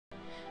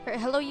Alright,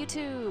 hello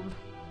YouTube!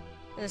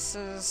 This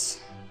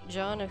is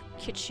John of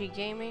Kitschy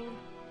Gaming.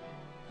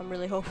 I'm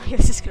really hoping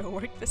this is gonna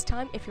work this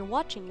time. If you're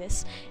watching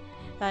this,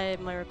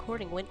 my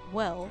recording went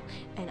well,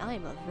 and I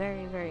am a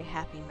very, very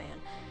happy man.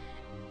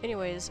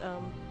 Anyways,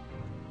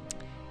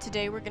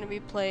 today we're gonna be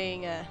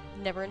playing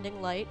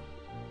Neverending Light.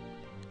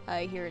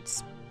 I hear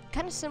it's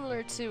kind of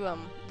similar to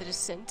The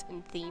Descent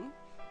in theme,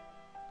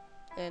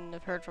 and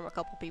I've heard from a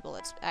couple people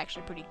it's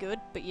actually pretty good,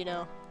 but you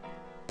know,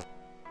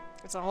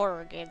 it's a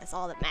horror game, that's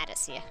all that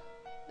matters here.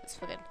 Let's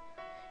fucking...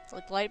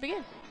 let the light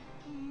begin.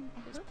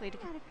 Let's play it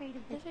again.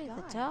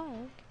 The dark.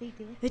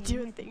 They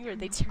do a thing where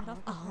they turn off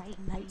all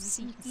the lights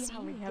so you can see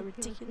how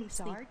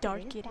ridiculously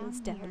dark it is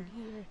down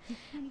here.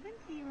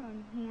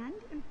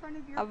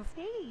 I've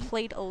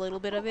played a little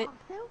bit of it,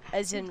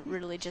 as in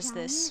really just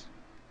this.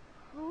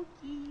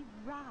 Hokey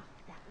rock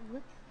that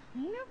looks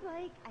kind of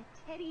like a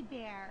teddy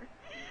bear.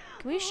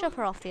 Can we shove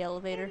her off the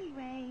elevator?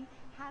 Anyway,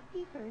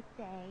 happy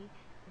birthday.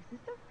 This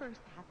is the first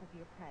half of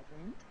your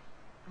present.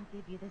 I'll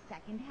give you the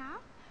second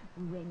half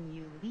when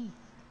you least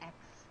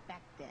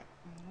expect it.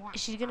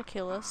 Is she gonna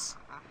kill us?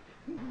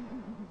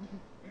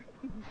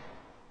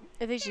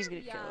 I think she's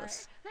gonna kill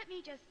us. Let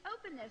me just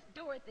open this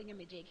door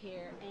thingamajig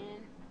here,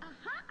 and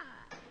aha!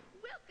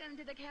 Welcome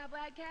to the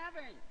Cowblad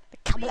Cavern. The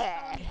Please follow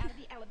Cowblad. me out of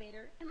the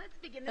elevator, and let's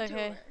begin the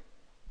Okay. tour.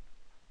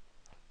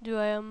 Do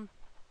I,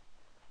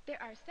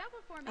 There are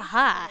several formations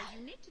Aha! that are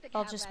unique to the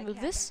I'll just Cowblad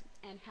move this.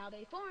 Cavern, and how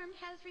they formed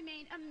has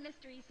remained a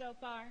mystery so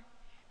far.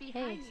 Hey,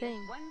 Behind me thing.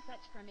 is one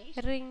such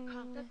formation Ring.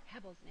 called the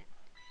Pebble's Nest.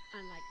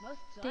 Unlike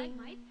most Ding.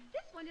 stalagmites,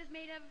 this one is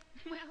made of,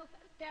 well,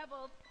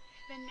 pebbles.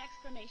 The next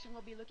formation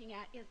we'll be looking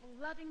at is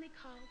lovingly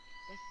called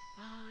the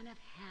Spawn of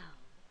Hell.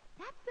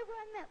 That's the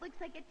one that looks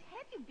like a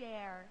teddy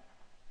bear.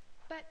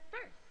 But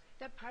first,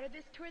 the part of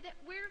this tour that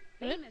we're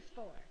famous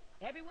for.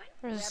 Everyone,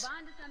 Where's- grab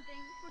onto something.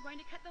 We're going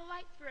to cut the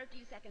lights for a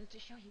few seconds to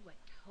show you what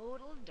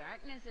total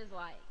darkness is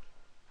like.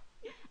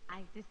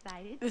 I've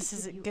decided This to give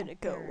isn't you gonna a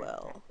go third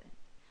well. present.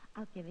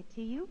 I'll give it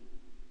to you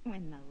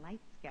when the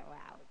lights go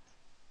out.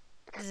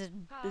 Is it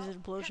Paul, a cut the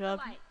blowjob?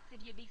 lights,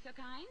 if you'd be so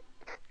kind.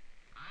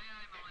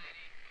 Aye,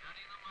 milady.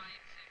 Cutting the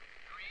lights in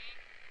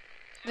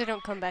 3, They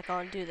don't come back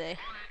on, do they?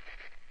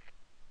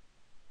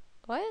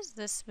 Why is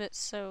this bit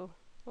so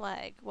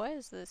lag? Why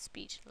is the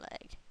speech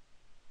lag?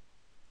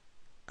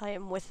 I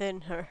am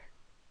within her.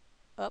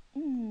 Up. I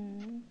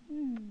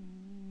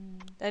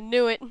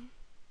knew it.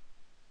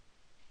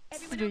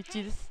 Everyone okay?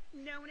 Switches.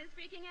 No one is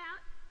freaking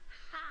out?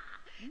 Ha!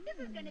 This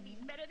is going to be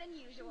better than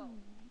usual.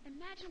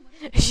 Imagine what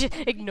it She's is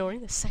like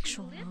ignoring the to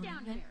sexual live down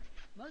moment. here.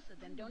 Most of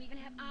them don't even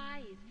have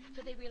eyes,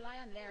 so they rely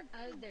on their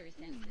other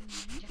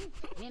senses. Just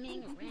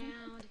swimming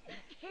around,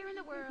 here in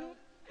the world.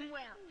 Well,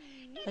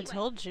 I anyway,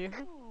 told you.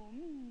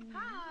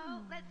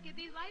 Paul, let's get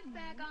these lights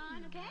back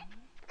on,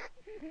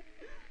 okay?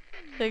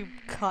 They're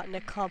caught in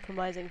a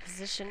compromising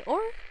position, or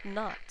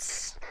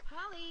not.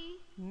 Holly,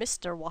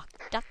 Mr.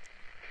 Walked up.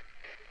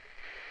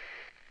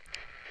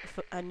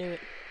 I knew it.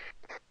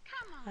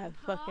 come on, I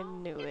Paul.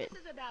 fucking knew If it.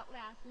 This is about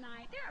last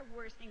night. There are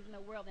worse things in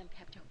the world than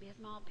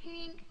Pepto-Bismol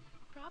Pink.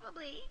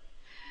 Probably.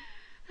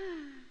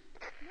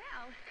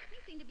 Well, we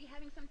seem to be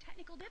having some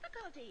technical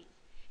difficulties.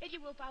 If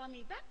you will follow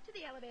me back to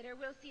the elevator,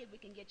 we'll see if we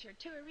can get your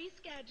tour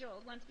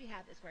rescheduled once we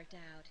have this worked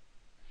out.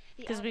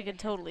 The 'Cause we elevator can has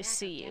a totally backup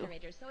see you.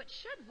 generator, so it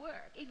should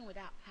work even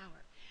without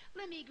power.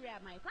 Let me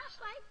grab my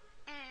flashlight,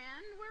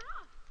 and we're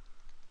off.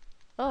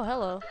 Oh,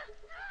 hello.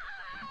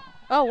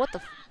 Oh, what the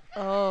f-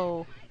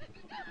 Oh.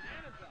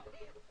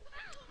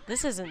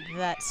 This isn't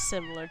that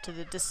similar to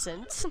The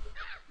Descent.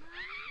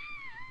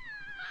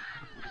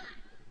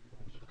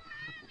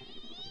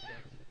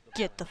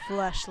 Get the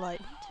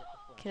flashlight.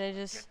 Can I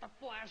just... the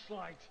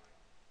flashlight.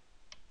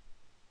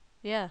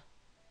 Yeah.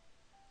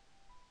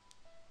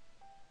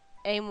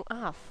 Aim...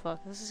 Ah,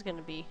 fuck. This is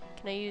gonna be...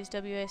 Can I use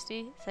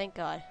WASD? Thank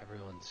God.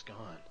 Everyone's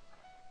gone.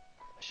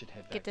 I should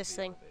head back Get this to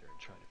the thing. elevator and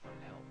try to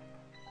find help.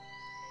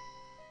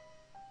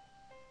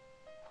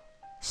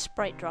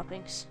 Sprite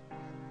droppings.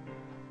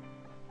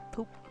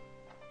 Poop.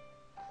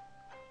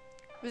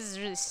 This is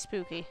really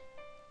spooky.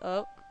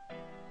 Oh.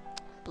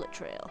 Split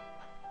trail.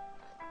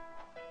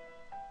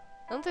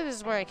 I don't think this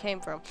is where I came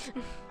from.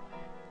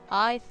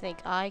 I think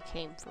I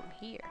came from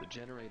here. The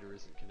generator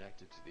isn't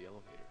connected to the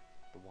elevator.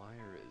 The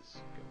wire is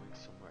going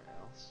somewhere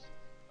else.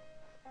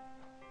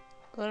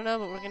 I don't know,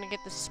 but we're gonna get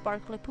the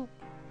sparkly poop.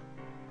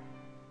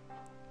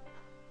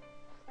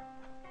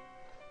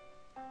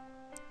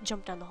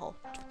 Jump down the hole.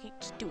 Fucking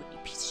just do it, you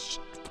piece of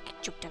shit. Fucking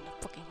jump down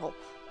the fucking hole.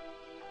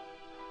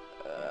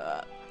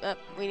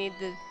 We need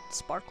the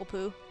sparkle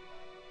poo.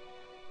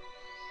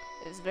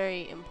 It's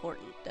very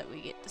important that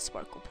we get the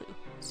sparkle poo.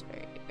 It's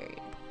very, very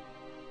important.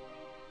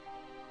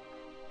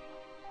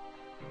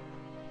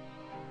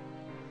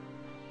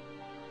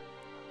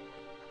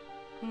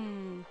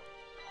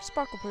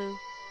 Sparkle poo.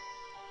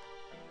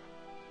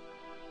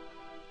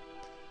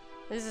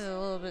 This is a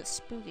little bit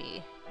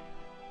spooky.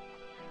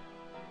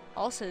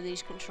 Also,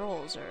 these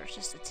controls are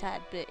just a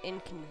tad bit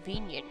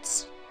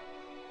inconvenient.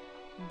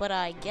 But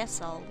I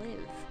guess I'll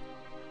live.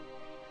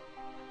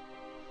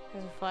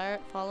 There's a fire.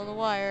 Follow the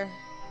wire.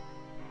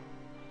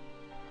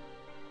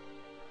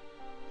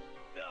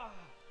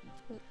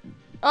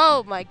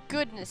 Oh my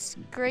goodness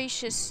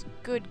gracious,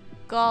 good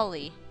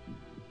golly.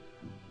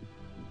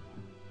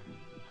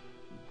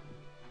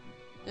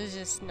 It's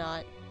just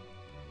not.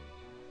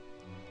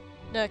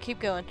 No, keep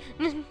going.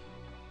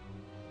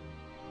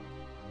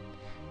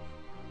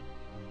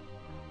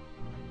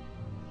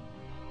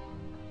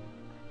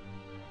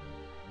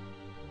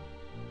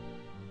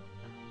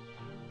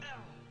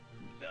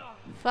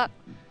 Fuck.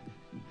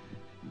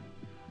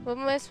 What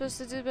am I supposed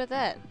to do about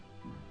that?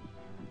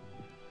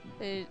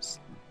 It's...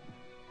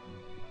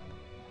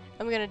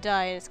 I'm gonna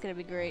die and it's gonna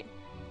be great.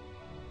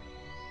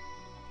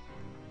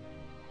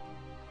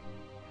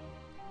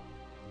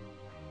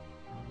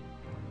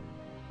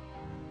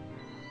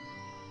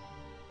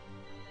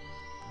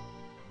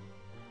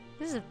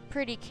 This is a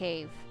pretty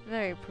cave.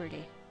 Very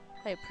pretty.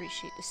 I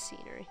appreciate the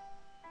scenery.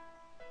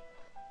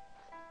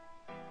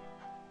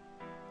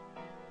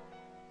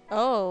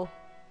 Oh.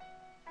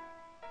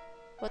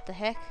 What the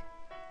heck?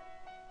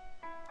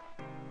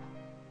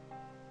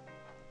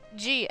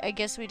 Gee, I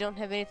guess we don't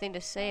have anything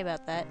to say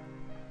about that.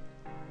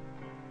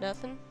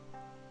 Nothing?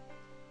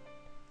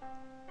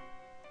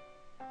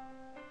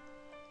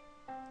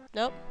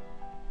 Nope.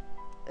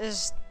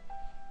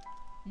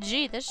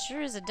 Gee, that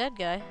sure is a dead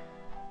guy.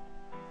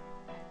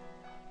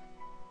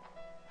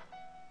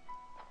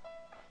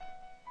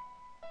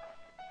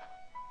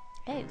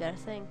 Hey, got a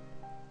thing.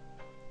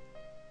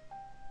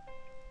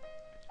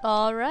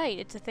 Alright,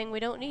 it's a thing we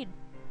don't need.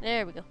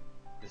 There we go.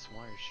 This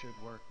wire should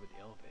work with the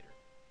elevator.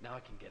 Now I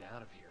can get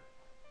out of here.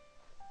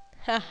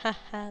 Ha ha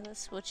ha,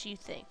 that's what you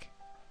think.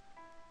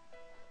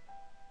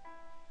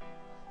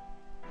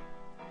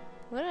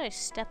 What did I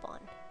step on?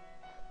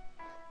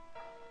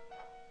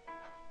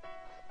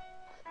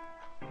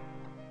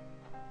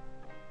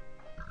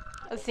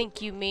 I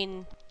think you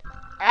mean...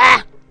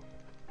 Ah!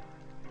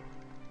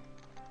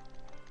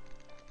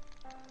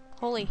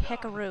 Holy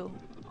heckaroo.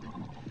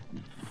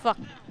 Fuck.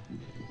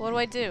 What do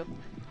I do?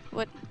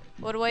 What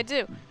do I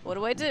do? What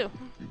do I do?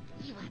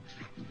 You are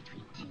trapped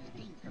between two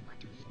things that want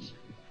to eat you.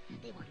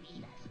 They want to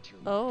eat us too.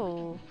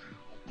 Oh.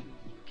 And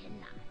you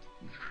cannot.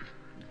 Ha!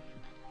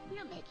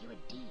 We'll make you a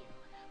deal.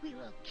 We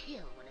will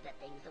kill one of the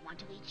things that want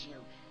to eat you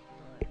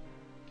for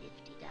 $50.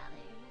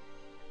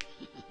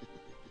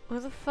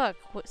 What the fuck?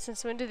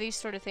 Since when do these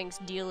sort of things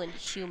deal in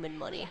human We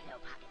money? have no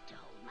pocket to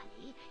hold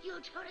money. You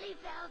totally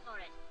fell for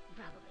it.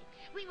 Probably.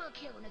 We will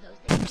kill one of those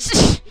things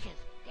because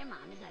their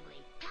mom is ugly.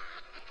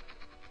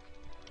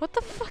 What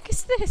the fuck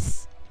is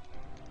this?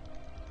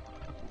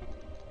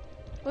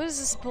 What is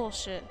this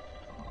bullshit?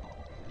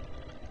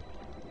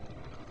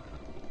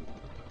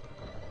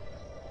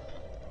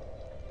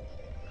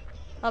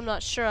 I'm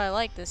not sure I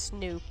like this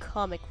new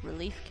comic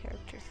relief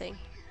character thing.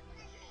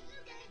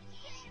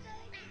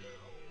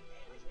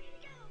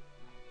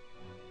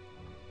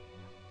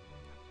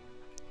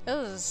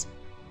 That's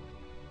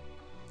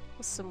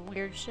some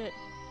weird shit.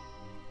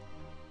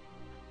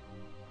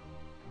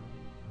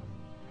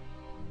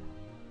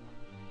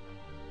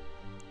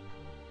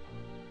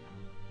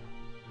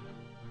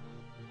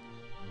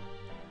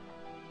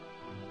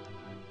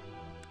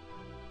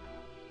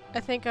 I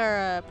think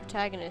our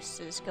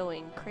protagonist is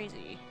going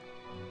crazy.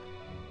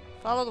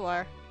 Follow the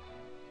wire.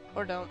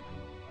 Or don't.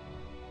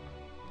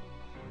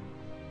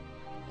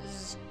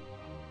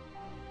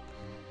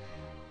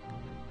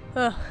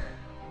 Ugh.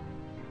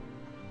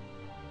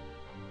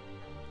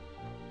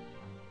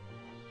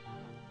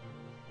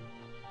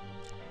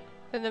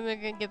 And then we're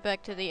gonna get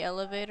back to the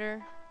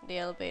elevator. The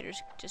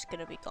elevator's just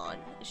gonna be gone.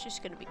 It's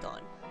just gonna be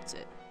gone. That's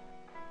it.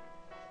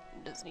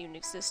 It doesn't even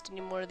exist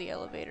anymore. The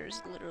elevator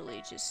is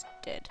literally just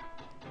dead.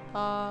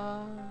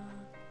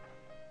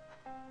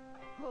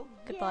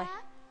 Goodbye. Yeah?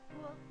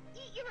 Well,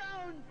 eat your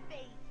own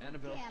face.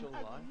 Annabelle's damn still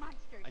ugly alive?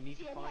 monster, I need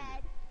to find her.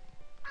 shithead.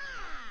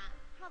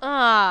 How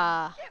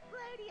Ah. shit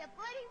bloody a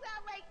bloody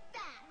well like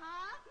that,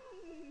 huh?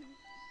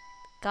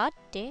 God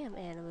damn,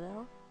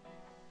 Annabelle.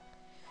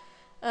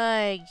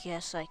 I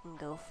guess I can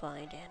go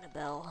find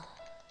Annabelle.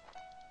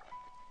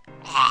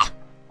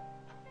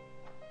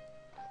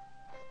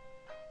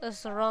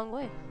 That's the wrong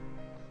way.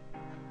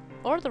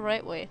 Or the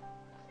right way.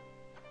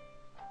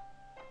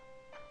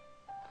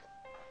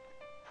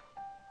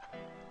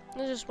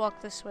 Let's just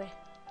walk this way.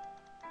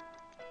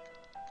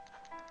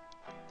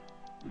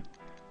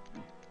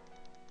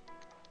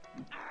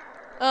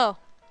 Oh.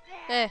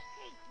 Eh.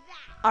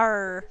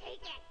 Arr.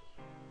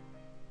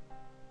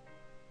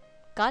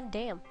 God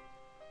damn.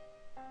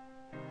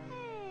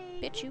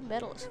 Hey, Bitch, you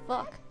metal as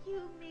fuck.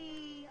 rescue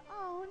me.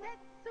 Oh,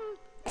 that's so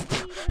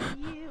sweet of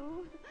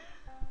you.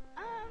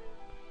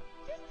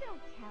 Just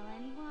don't tell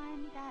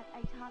anyone that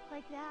I talk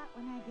like that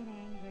when I get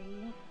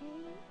angry,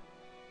 okay?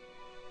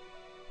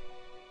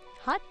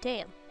 Hot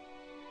damn.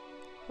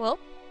 Well,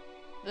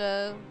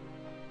 let's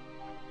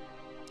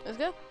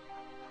go.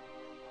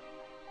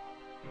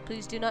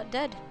 Please do not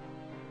dead.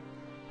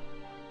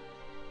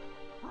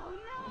 Oh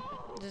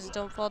no! Just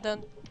don't fall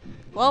down.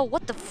 Whoa,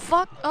 what the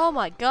fuck? Oh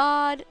my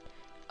god.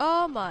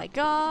 Oh my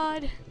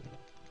god.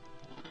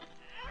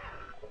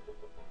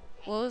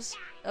 What was?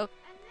 Oh.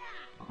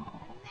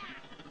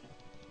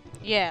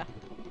 Yeah.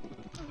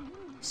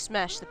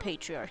 Smash the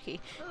patriarchy.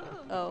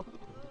 Oh.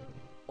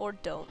 Or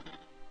don't.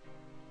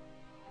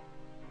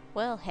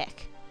 Well,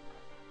 heck.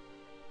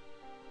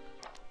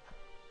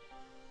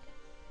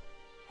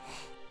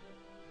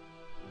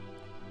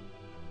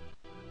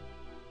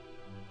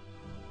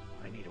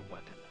 I need a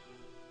weapon.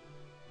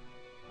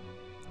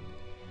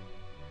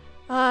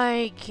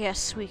 I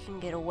guess we can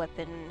get a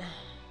weapon.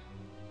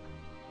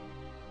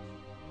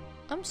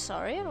 I'm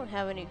sorry, I don't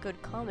have any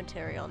good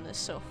commentary on this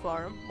so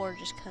far. I'm more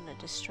just kind of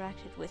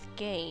distracted with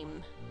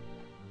game.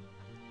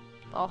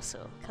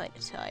 Also, kind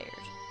of tired.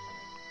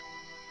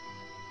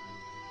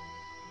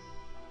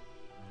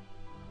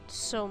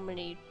 So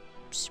many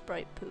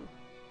sprite poo.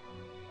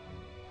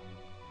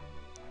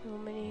 So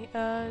many,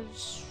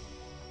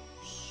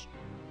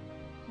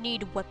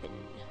 need a weapon.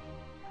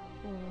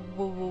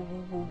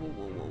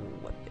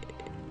 Weapon.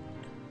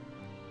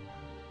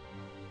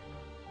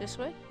 This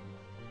way?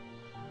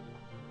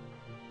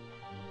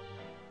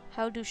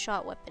 How do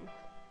shot weapon?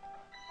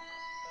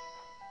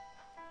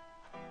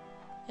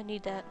 I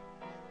need that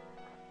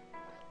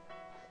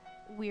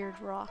weird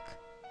rock.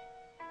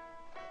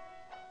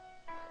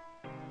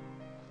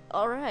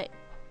 Alright.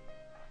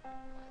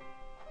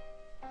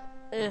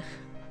 Ugh.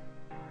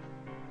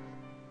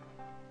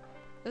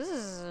 This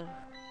is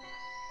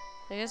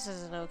I guess this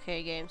is an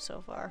okay game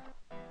so far.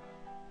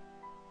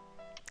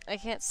 I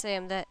can't say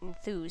I'm that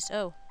enthused.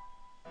 Oh.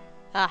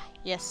 Ah,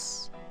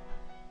 yes.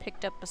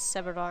 Picked up a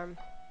severed arm.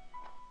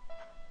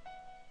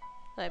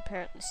 I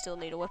apparently still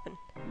need a weapon.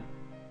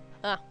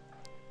 Ah.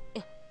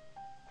 This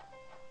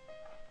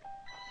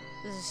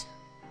is...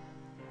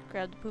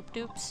 Grab the poop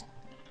dupes.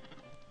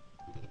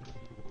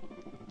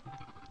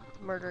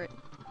 Murder it.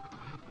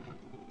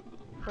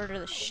 Murder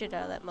the shit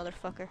out of that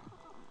motherfucker.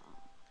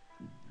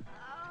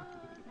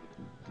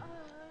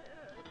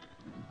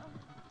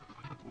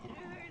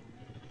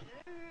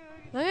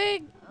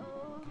 Hey!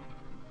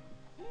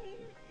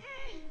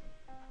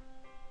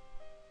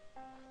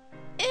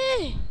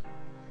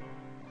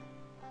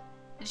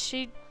 Is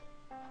she...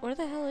 Where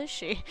the hell is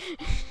she?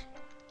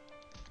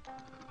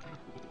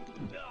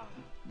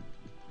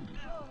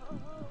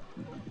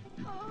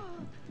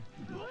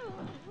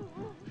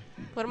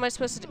 What am I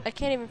supposed to do? I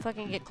can't even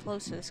fucking get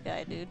close to this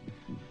guy, dude.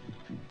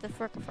 The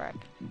frick-a-frack.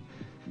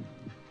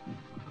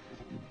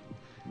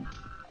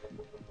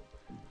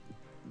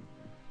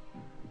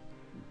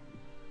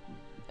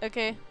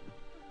 Okay.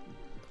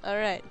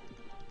 Alright.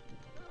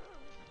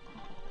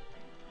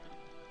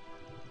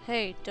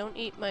 Hey, don't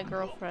eat my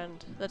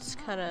girlfriend. That's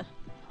kinda...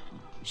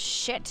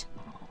 Shit!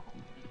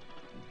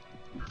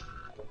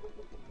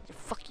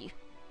 Fuck you.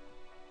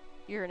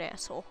 You're an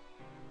asshole.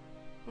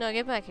 No,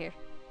 get back here.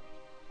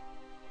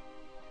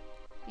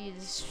 You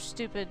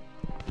stupid...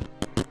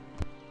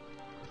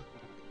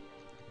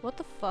 What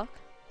the fuck?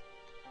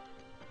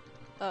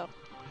 Oh.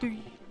 Do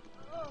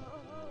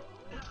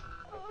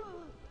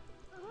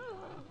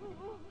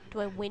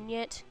I win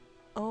yet?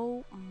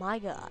 Oh my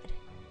god.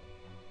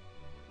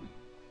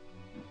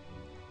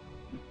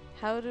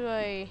 How do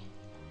I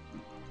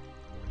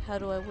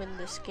win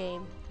this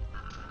game?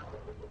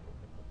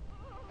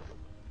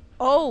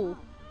 Oh!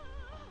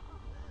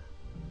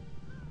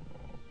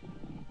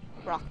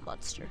 Rock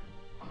monster.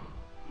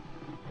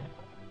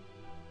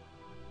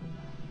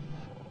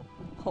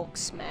 Hulk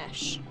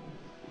smash.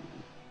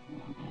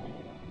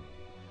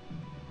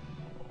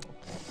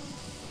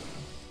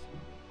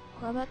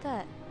 How about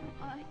that?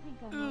 I think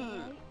I'm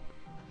alright.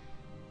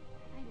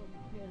 I didn't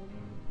really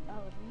need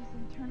all of these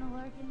internal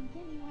organs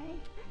anyway.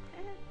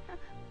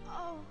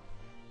 Oh,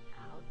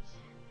 ouch.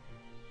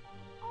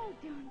 Oh,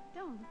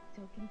 don't look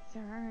so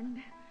concerned.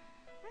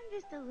 I'm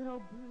just a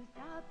little bruised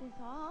up is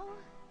all.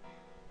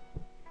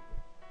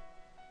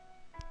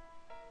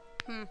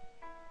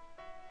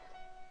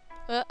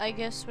 Well, I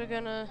guess we're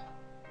gonna...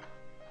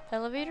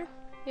 Elevator?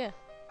 Yeah.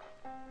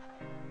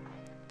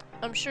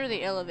 I'm sure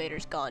the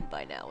elevator's gone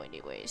by now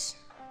anyways.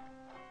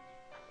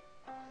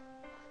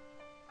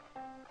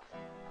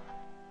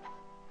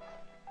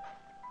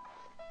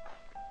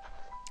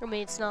 I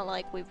mean, it's not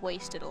like we've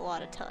wasted a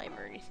lot of time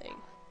or anything.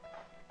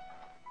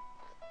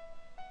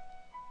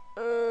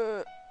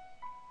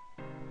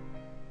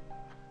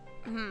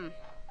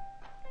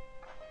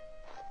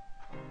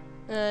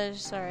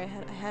 Sorry, I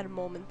had a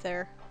moment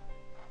there.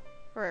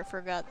 Or I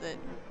forgot that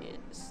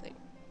this thing.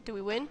 Do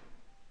we win?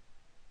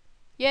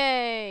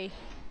 Yay!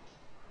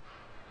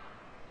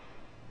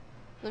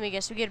 Let me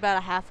guess, we get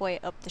about halfway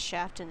up the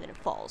shaft and then it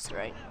falls,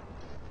 right?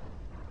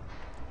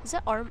 Is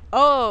that arm?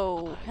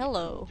 Oh,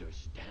 hello. I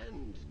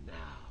understand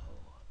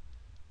now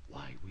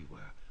why we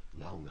were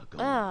long ago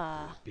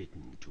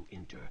forbidden to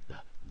enter the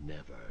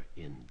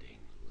never-ending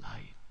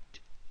light.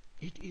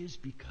 It is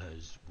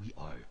because we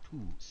are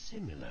too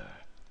similar,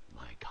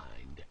 my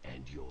kind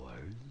and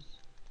yours.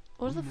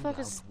 What the fuck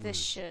is this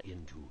shit?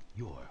 Into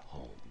your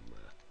home,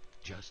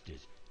 just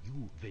as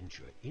you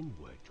venture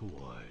inward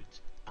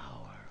towards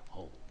our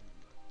home.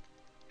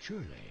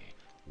 Surely,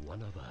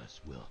 one of us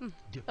will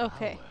devour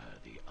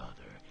the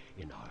other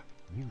in our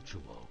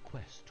mutual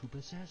quest to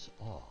possess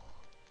all.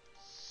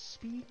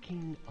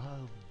 Speaking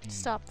of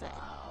Stop that.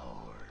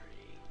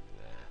 devouring,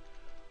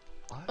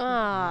 are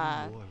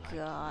Ah, there more like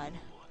God.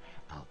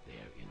 you out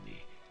there in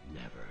the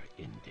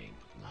never-ending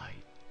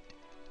light?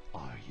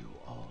 Are you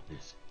all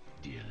this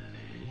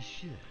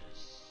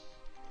delicious?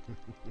 You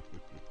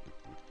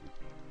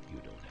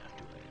don't have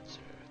to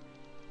answer.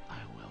 I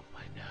will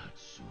find out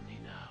soon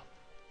enough.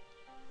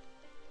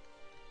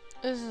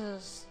 This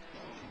is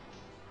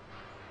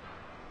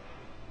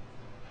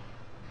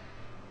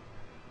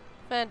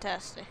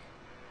fantastic.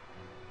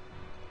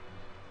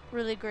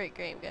 Really great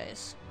game,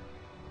 guys.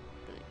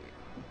 Really great.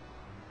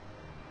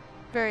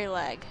 Very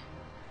lag.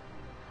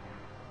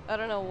 I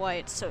don't know why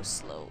it's so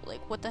slow.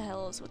 Like, what the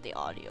hell is with the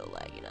audio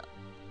lagging up?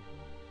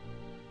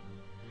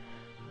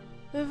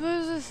 If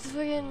there's this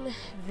friggin'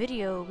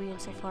 video being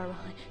so far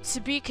behind. To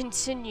be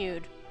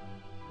continued.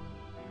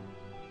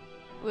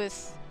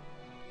 With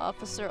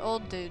Officer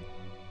Old Dude.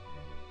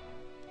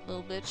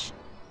 Little bitch.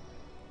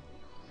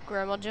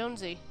 Grandma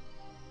Jonesy.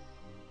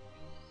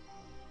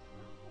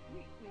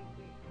 Wait.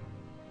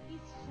 These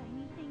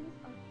shiny things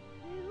are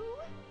blue?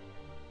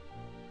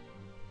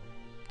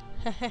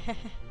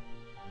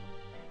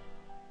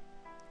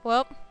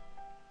 Well,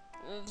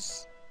 it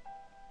was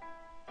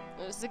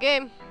the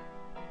game.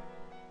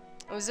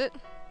 Was it?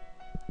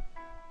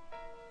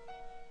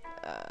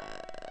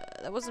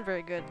 That wasn't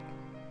very good.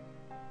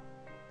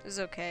 It was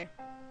okay.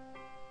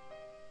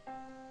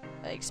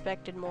 I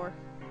expected more.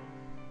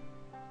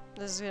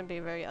 This is gonna be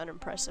a very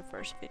unimpressive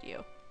first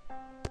video.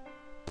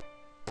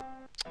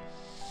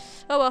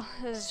 Oh well,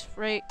 just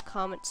rate,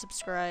 comment,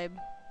 subscribe.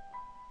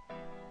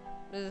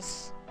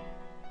 This,